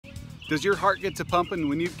Does your heart get to pumping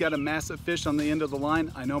when you've got a massive fish on the end of the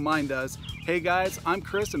line? I know mine does. Hey guys, I'm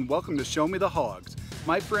Chris and welcome to Show Me the Hawgs.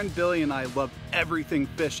 My friend Billy and I love everything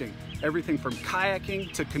fishing. Everything from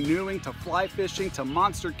kayaking to canoeing to fly fishing to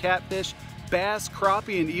monster catfish, bass,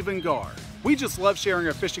 crappie, and even gar. We just love sharing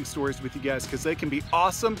our fishing stories with you guys because they can be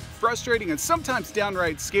awesome, frustrating, and sometimes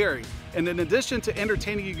downright scary. And in addition to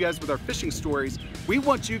entertaining you guys with our fishing stories, we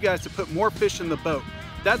want you guys to put more fish in the boat.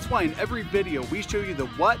 That's why in every video we show you the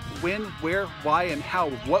what, when, where, why, and how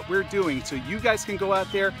of what we're doing so you guys can go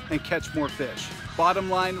out there and catch more fish. Bottom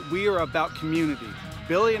line, we are about community.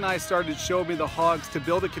 Billy and I started Show Me the Hawgs to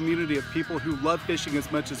build a community of people who love fishing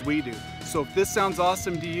as much as we do. So if this sounds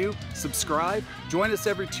awesome to you, subscribe, join us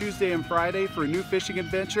every Tuesday and Friday for a new fishing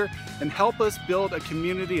adventure, and help us build a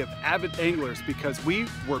community of avid anglers because we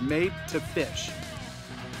were made to fish.